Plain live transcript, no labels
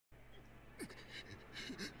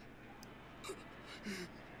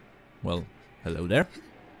Well, hello there.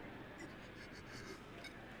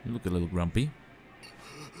 You look a little grumpy.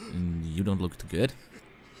 And you don't look too good.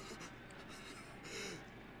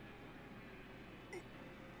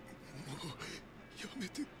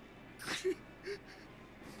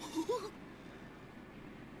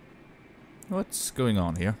 What's going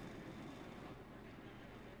on here?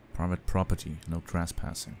 Private property, no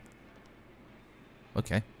trespassing.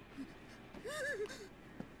 Okay.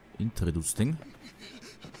 Interesting.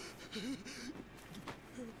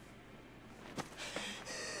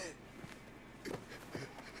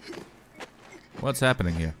 What's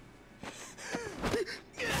happening here?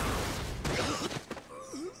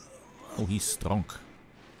 Oh, he's strong.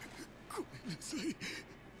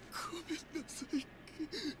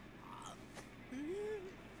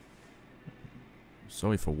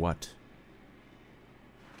 Sorry for what?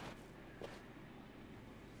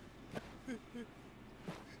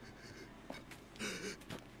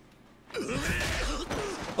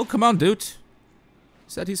 Oh, come on, dude. He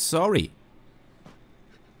said he's sorry.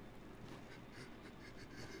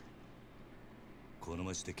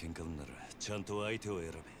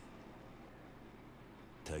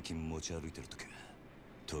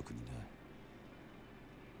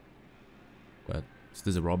 What? Is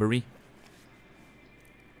this a robbery?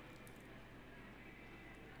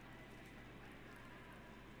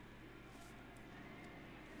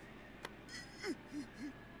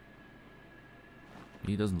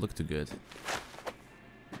 He doesn't look too good.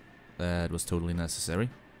 That was totally necessary.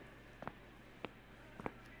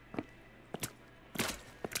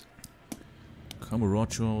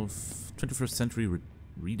 Kamurocho 21st century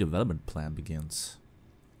redevelopment plan begins.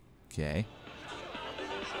 Okay.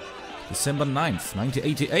 December 9th,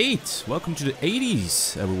 1988. Welcome to the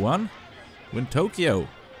 80s, everyone. We're in Tokyo.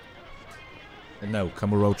 And no,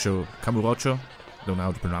 Kamurocho, don't know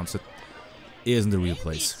how to pronounce it, isn't the real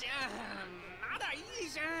place.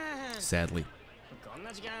 Sadly.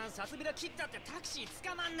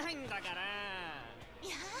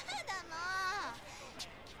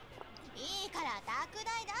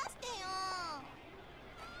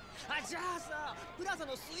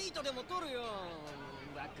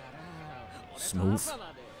 Smooth.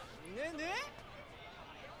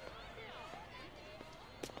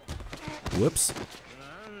 Whoops.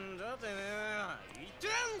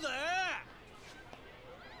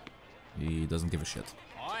 He doesn't give a shit.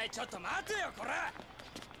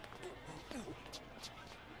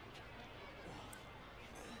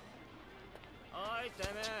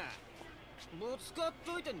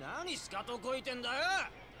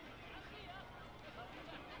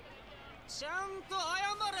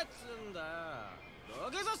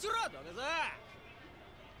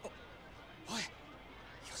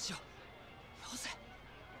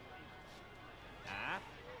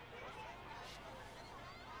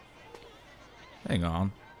 Hang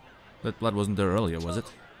on. That blood wasn't there earlier, was it?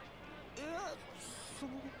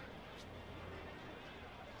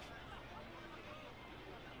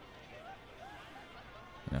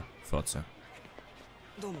 Yeah, thought so.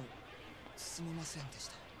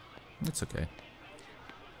 It's okay.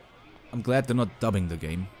 I'm glad they're not dubbing the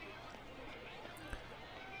game.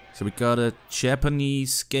 So we got a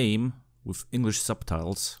Japanese game with English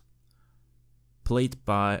subtitles, played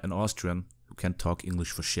by an Austrian who can't talk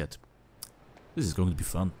English for shit. This is going to be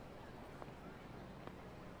fun.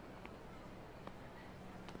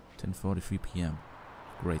 10:43 p.m.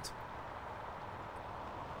 Great.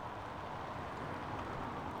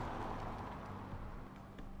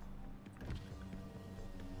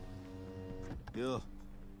 Yo.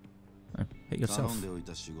 Hey yourself.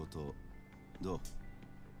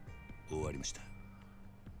 終わりました。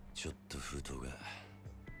ちょっと封筒が。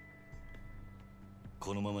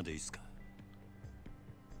このままでいいっすか？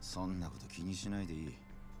そんなこと気にしないでいい。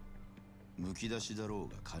むき出しだろう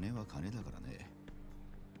が金は金だからね。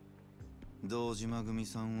堂島組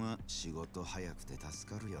さんは仕事早くて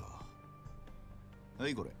助かるよ。は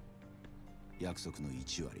いこれ。約束の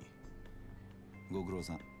1割。ご苦労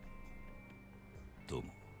さん。どう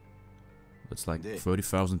も。It's like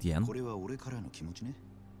 30,000 yen. これは俺からの気持ちね。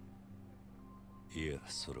いや、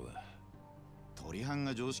それは取り半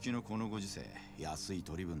が常識のこのご時世、安い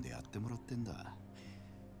取り分でやってもらってんだ。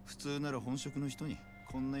普通なら本職の人に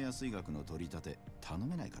こんな安い額の取り立て頼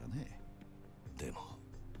めないからね。でも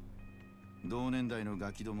同年代の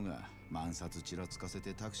ガキどもが万札ちらつかせ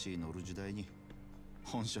てタクシー乗る時代に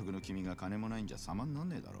本職の君が金もないんじゃ様になん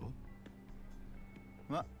ねえだろ。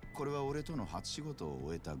ま、これは俺との初仕事を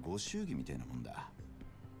終えたご祝儀みたいなもんだ。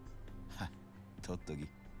はっ、とっとき。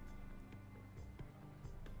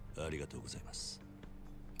ありがとうございます。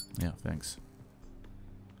Yeah, thanks.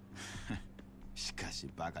 しかし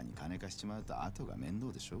バカに金貸しちまうと後が面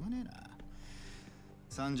倒でしょうがねえな。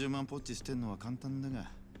30万ポッチ捨てんのは簡単だ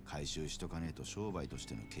が、回収しとかねえと商売とし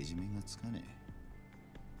てのけじめがつかね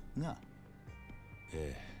え。なあ。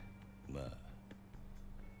ええ、まあ。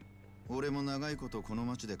俺も長いことこの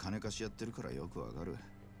町で金貸しやってるからよくわかる。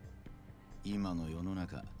今の世の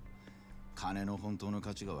中、金の本当の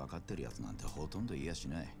価値が分かってるやつなんてほとんどいやし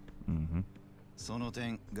ない。その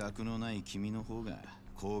点、学のない君の方が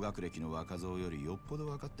高学歴の若造よりよっぽど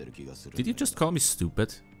分かってる気がする。Did you just call me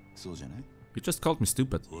stupid? そうじゃない？ You just called me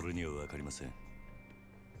stupid. 俺には分かりません。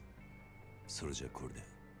それじゃこれで。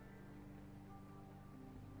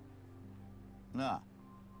なあ、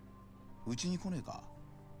うちに来ねえか？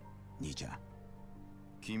兄ちゃん。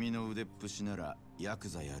君の腕っぷしならヤク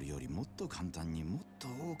ザやるよりもっと簡単にもっと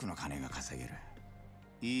多くの金が稼げる。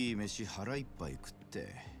いい飯腹いっぱい食っ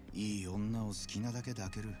ていい女を好きなだけ抱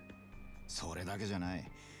ける。それだけじゃな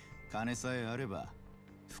い。金さえあれば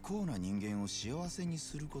不幸な人間を幸せに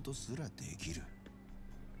することすらできる。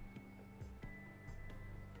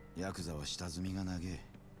ヤクザは下積みが長え。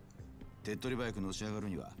手っ取り早くのし上がる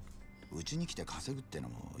にはうちに来て稼ぐっての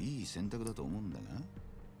もいい選択だと思うんだが。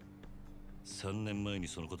3年前に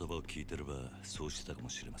その言葉を聞いてればそうしてたかも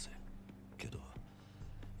しれませんけど、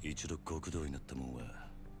一度極道になったもんは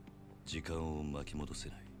時間を巻き戻せ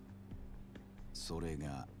ない。それ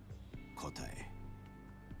が答え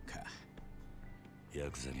か。ヤ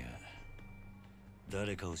クザには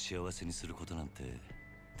誰かを幸せにすることなんて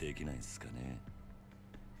できないんすかね。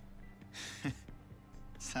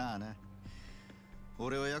さあな。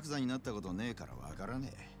俺はヤクザになったことねえからわから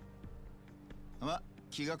ねえ。ま、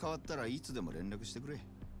気が変わったらいつでも連絡してくれ。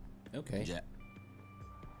Okay. じゃ。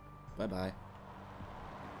Bye bye.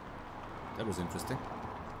 That was interesting.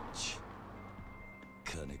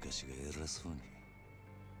 金貸しが偉そうに。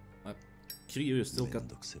Kiryu, you still got めん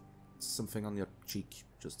どくせ。something on your cheek,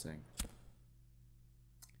 just saying.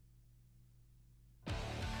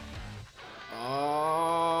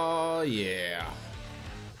 Oh, yeah.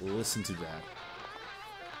 Listen to that.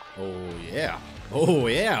 Oh, yeah. Oh,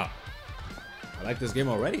 yeah. I like this game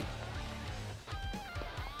already.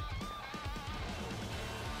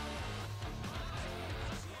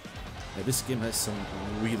 Yeah, this game has some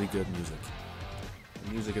really good music.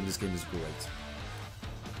 The music in this game is great.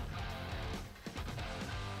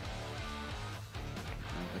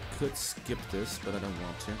 I could skip this, but I don't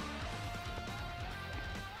want to.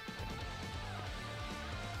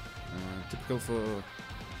 Typical for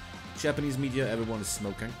Japanese media, everyone is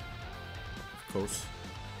smoking. Of course.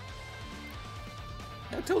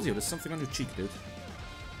 Yeah, I told you, there's something on your cheek, dude.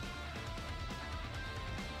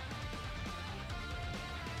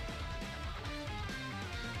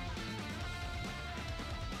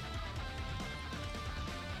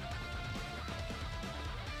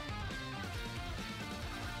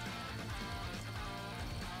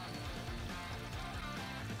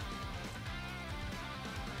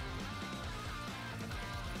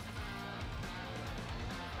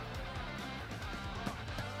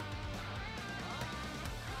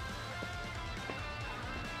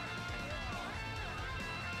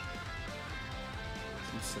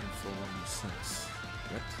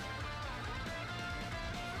 What?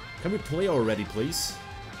 Can we play already, please?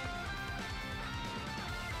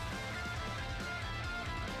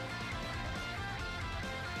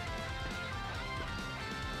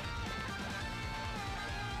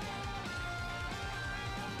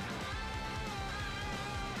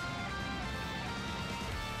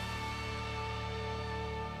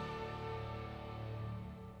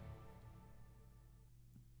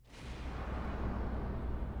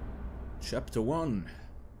 Chapter 1,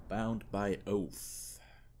 Bound by Oath.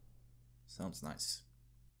 Sounds nice.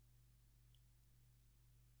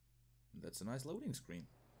 That's a nice loading screen.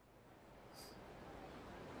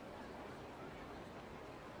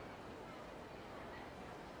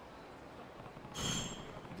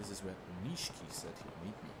 This is where Nishiki said he'd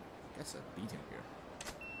meet me. Guess I'd beat him here.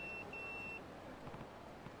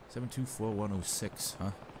 724106,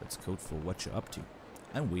 huh? That's code for what you're up to.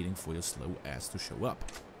 I'm waiting for your slow ass to show up.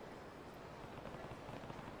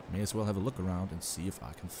 May as well have a look around and see if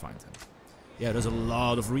I can find him. Yeah, there's a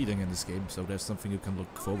lot of reading in this game, so there's something you can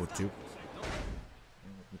look forward to.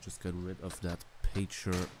 Let me just get rid of that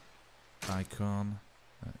pager icon.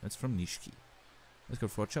 It's from Nishiki. Let's go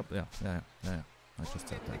for a chop. Yeah. I just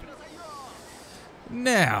said that.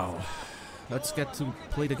 Now, let's get to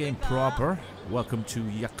play the game proper. Welcome to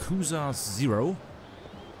Yakuza 0.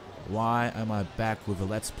 Why am I back with a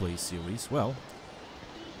Let's Play series? Well,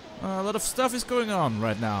 a lot of stuff is going on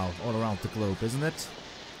right now all around the globe, isn't it?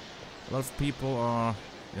 A lot of people are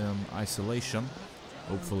in isolation,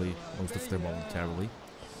 Hopefully, most of them momentarily.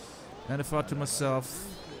 And I thought to myself,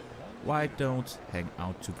 why don't hang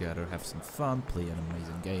out together, have some fun, play an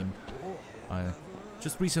amazing game. I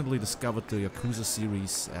just recently discovered the Yakuza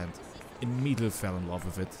series and immediately fell in love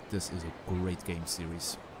with it. This is a great game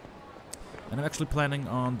series. And I'm actually planning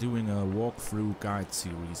on doing a walkthrough guide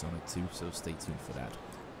series on it too, so stay tuned for that.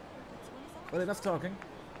 But enough talking,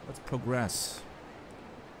 let's progress.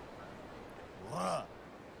 Oh,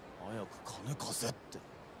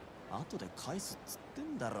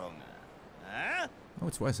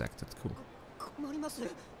 it's voice acted, cool.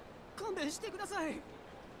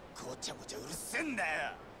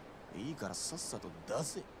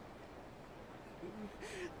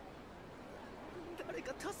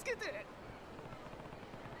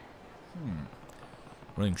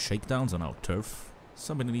 Running shakedowns on our turf.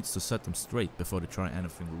 Somebody needs to set them straight before they try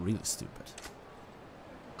anything really stupid.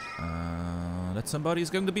 That somebody is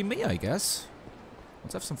going to be me, I guess.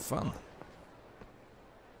 Let's have some fun.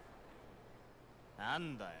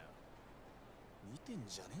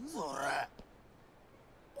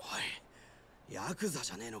 Yakuza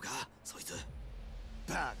じゃねえのか、そいつ。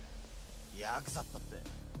バカ、ヤクザだって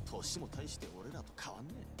年も大して俺らと変わん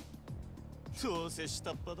ねえ。どうせ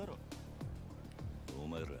下っ端だろ。お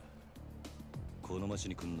前ら、この町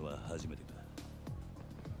に来んのは初めてか。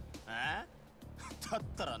あ？だっ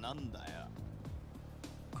たらなんだよ。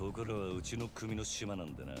ここらはうちの組の島な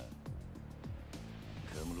んでな。カ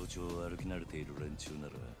ムロ町を歩き慣れている連中な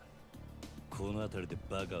ら、この辺りで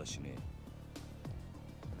バカはしねえ。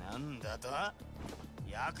なんだと？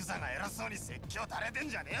ヤクザが偉そうに説教垂れてん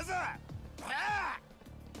じゃねえぞ。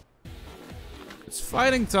It's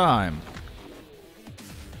fighting time.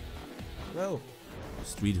 Hello,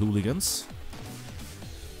 street hooligans.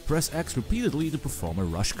 Press X repeatedly to perform a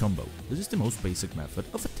rush combo. This is the most basic method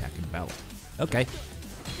of attacking battle. Okay.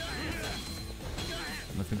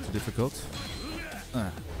 Nothing too difficult.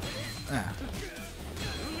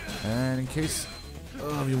 And in case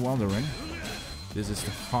of you wondering, this is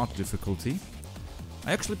the hard difficulty.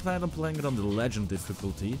 I actually planned on playing it on the legend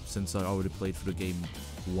difficulty, since I already played through the game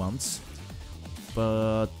once.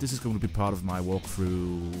 But this is going to be part of my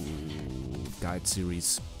walkthrough guide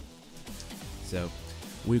series. So,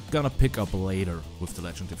 we're gonna pick up later with the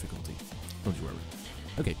legend difficulty. Don't you worry.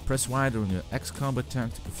 Okay, press Y during an X combo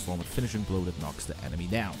attack to perform a finishing blow that knocks the enemy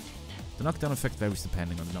down. The knockdown effect varies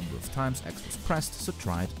depending on the number of times X was pressed, so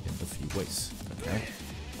try it in a few ways. Okay,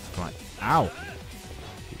 let's try it. Ow!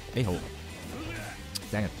 A-hole.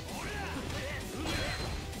 Dang it.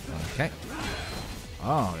 Okay.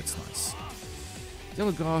 Oh, that's nice. The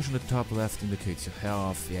yellow gauge on the top left indicates your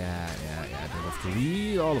health. Yeah. Don't have to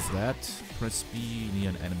read all of that. Press B near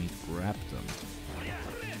an enemy to grab them.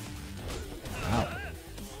 Ow.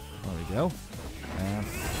 There we go. And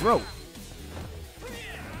throw!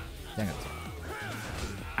 Dang it.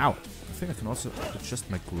 Ow. I think I can also adjust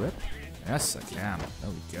my grip. Yes, I can. There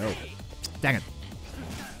we go. Dang it.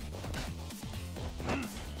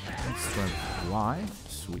 Let's try Y.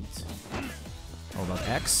 Sweet. How about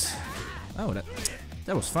X? Oh,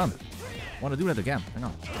 that was fun. Want to do that again? Hang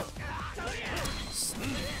on.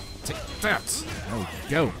 Take that! There we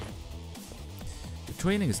go. The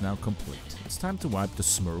training is now complete. It's time to wipe the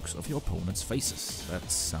smirks of your opponent's faces. That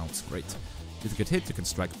sounds great. If you get hit, you can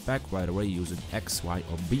strike back right away using X, Y,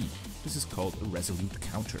 or B. This is called a resolute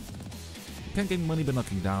counter. You can gain money by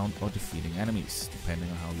knocking down or defeating enemies. Depending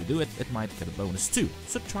on how you do it, it might get a bonus too.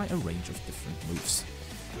 So try a range of different moves.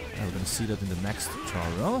 Now we're gonna see that in the next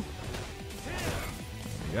tutorial.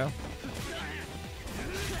 There we go.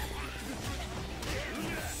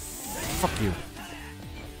 Fuck you.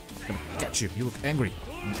 I'm gonna get you. You look angry.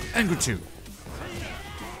 I'm angry too.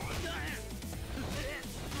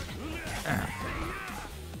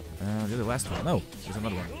 You're the last one. No, there's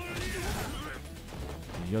another one.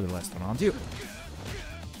 You're the last one, aren't you?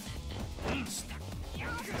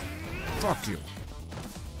 Fuck you.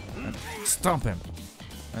 And stomp him.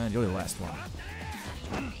 And you're the last one.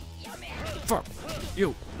 Fuck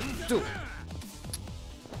you. Do.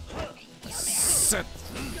 Set.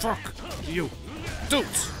 Fuck you. Dude.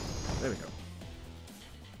 There we go.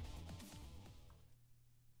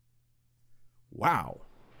 Wow.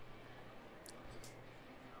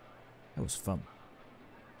 That was fun.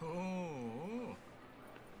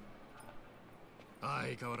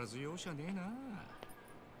 相変わらず容赦ねえな。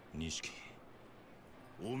錦。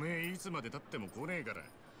おめえいつまで経っても来ねえから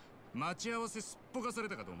待ち合わせすっぽかされ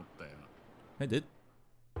たかと思ったよ。I did.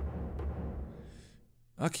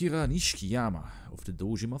 Akira Nishikiyama of the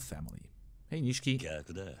Dojima family. Hey Nishiki.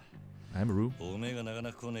 逆だ。I'm Ru. おめえがなか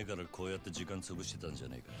なか来ねえからこうやって時間潰してたんじゃ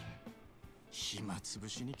ねえか。暇つぶ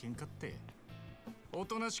しに喧嘩ってお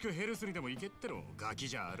となしくヘルスにでも行けってのガキ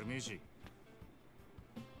じゃあるめえし。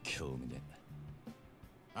興味ね。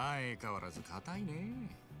相変わらず硬い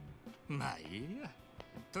ね。まあいいや。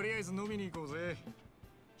とりあえず飲みに行こうぜ。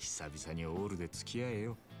久々にオールで付き合え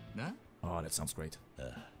よ。な。Oh, that sounds great.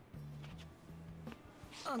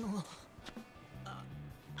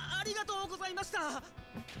 ありがとうございました。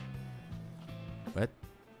 What?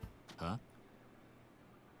 は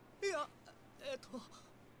いや、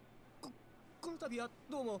この度は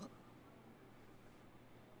どうも。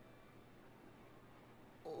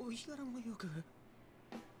お日柄もよく。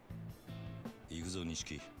行くぞ、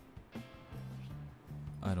錦。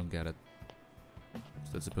 I don't get it.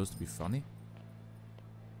 Is that supposed to be funny?